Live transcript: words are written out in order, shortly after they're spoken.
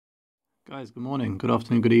Guys, good morning, good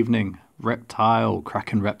afternoon, good evening. Reptile,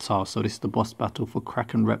 Kraken Reptile. So this is the boss battle for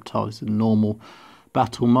Kraken Reptile. This is a normal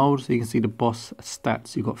battle mode. So you can see the boss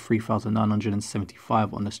stats. You've got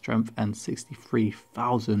 3,975 on the strength and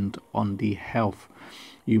 63,000 on the health.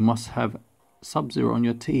 You must have Sub-Zero on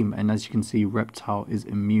your team, and as you can see, Reptile is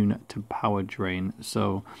immune to power drain.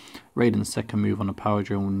 So Raiden's second move on a power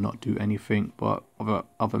drain will not do anything, but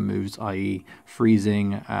other moves, i.e.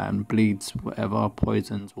 freezing and bleeds, whatever,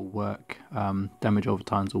 poisons will work, damage over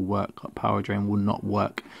times will work, power drain will not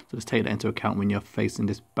work. So just take that into account when you're facing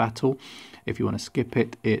this battle. If you want to skip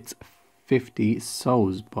it, it's 50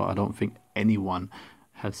 souls, but I don't think anyone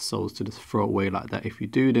has souls to just throw away like that. If you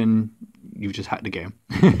do, then you've just hacked the game.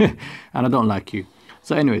 And I don't like you.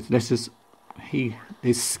 So anyways, let's just,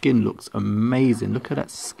 his skin looks amazing. Look at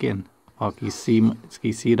that skin. Oh, can you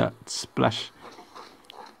see that splash?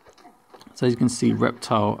 So as you can see,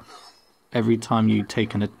 Reptile, every time you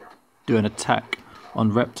do an attack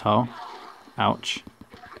on Reptile, ouch,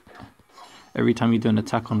 every time you do an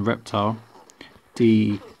attack on Reptile,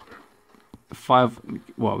 you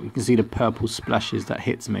can see the purple splashes that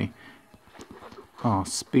hits me. Oh,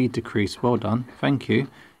 speed decrease, well done, thank you.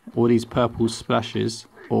 All these purple splashes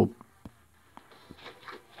or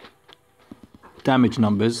damage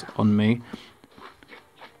numbers on me,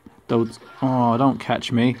 those, oh, don't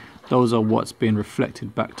catch me, those are what's being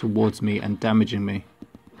reflected back towards me and damaging me.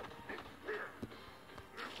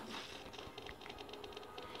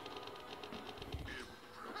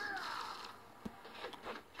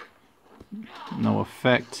 No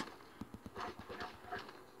effect.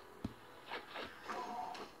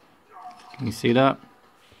 Can you see that?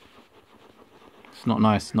 It's not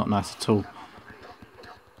nice, not nice at all.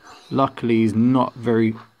 Luckily he's not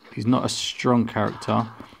a strong character,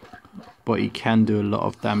 but he can do a lot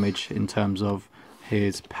of damage in terms of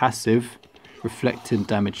his passive, reflecting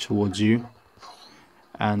damage towards you,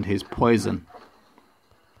 and his poison.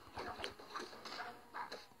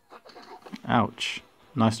 Ouch.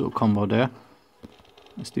 Nice little combo there.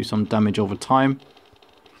 Let's do some damage over time.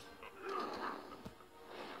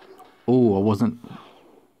 Oh,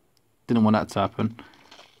 didn't want that to happen.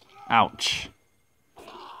 Ouch.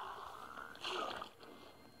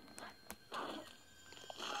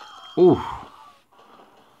 Oh.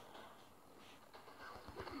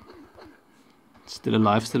 Still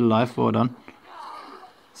alive, well done.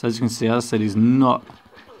 So as you can see, as I said, he's not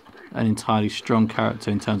an entirely strong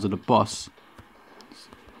character in terms of the boss.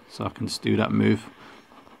 So I can just do that move,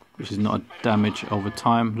 which is not a damage over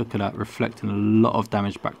time. Look at that, reflecting a lot of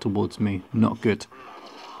damage back towards me. Not good.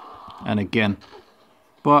 And again.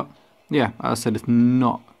 But yeah, as I said, it's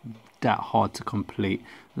not that hard to complete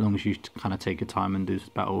as long as you kind of take your time and do this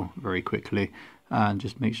battle very quickly. And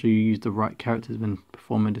just make sure you use the right characters when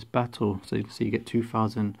performing this battle. So you can see you get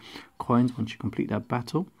 2,000 coins once you complete that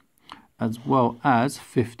battle, as well as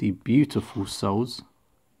 50 beautiful souls.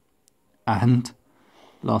 And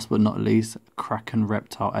last but not least, Kraken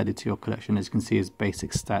Reptile added to your collection. As you can see, his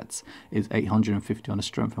basic stats is 850 on his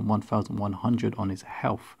strength and 1,100 on his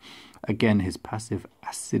health. Again, his passive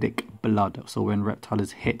acidic blood. So when Reptile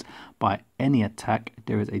is hit by any attack,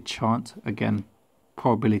 there is a chance, again,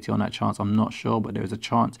 probability on that chance, I'm not sure, but there is a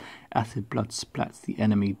chance acid blood splats the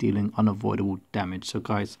enemy, dealing unavoidable damage. So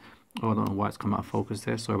guys, oh, I don't know why it's come out of focus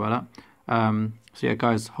there, sorry about that. So yeah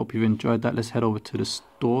guys, hope you've enjoyed that. Let's head over to the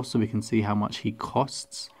store so we can see how much he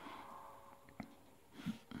costs.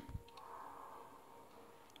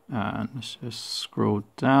 And let's just scroll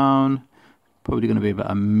down. Probably going to be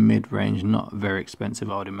about a mid-range, not very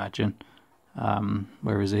expensive I would imagine.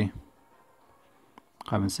 Where is he?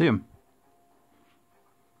 I haven't seen him.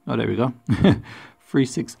 Oh, there we go.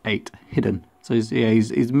 368 hidden. So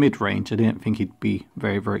he's mid-range. I didn't think he'd be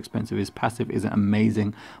very, very expensive. His passive isn't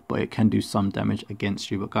amazing, but it can do some damage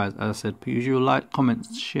against you. But guys, as I said, per usual, like, comment,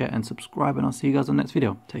 share, and subscribe, and I'll see you guys on the next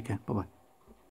video. Take care. Bye-bye.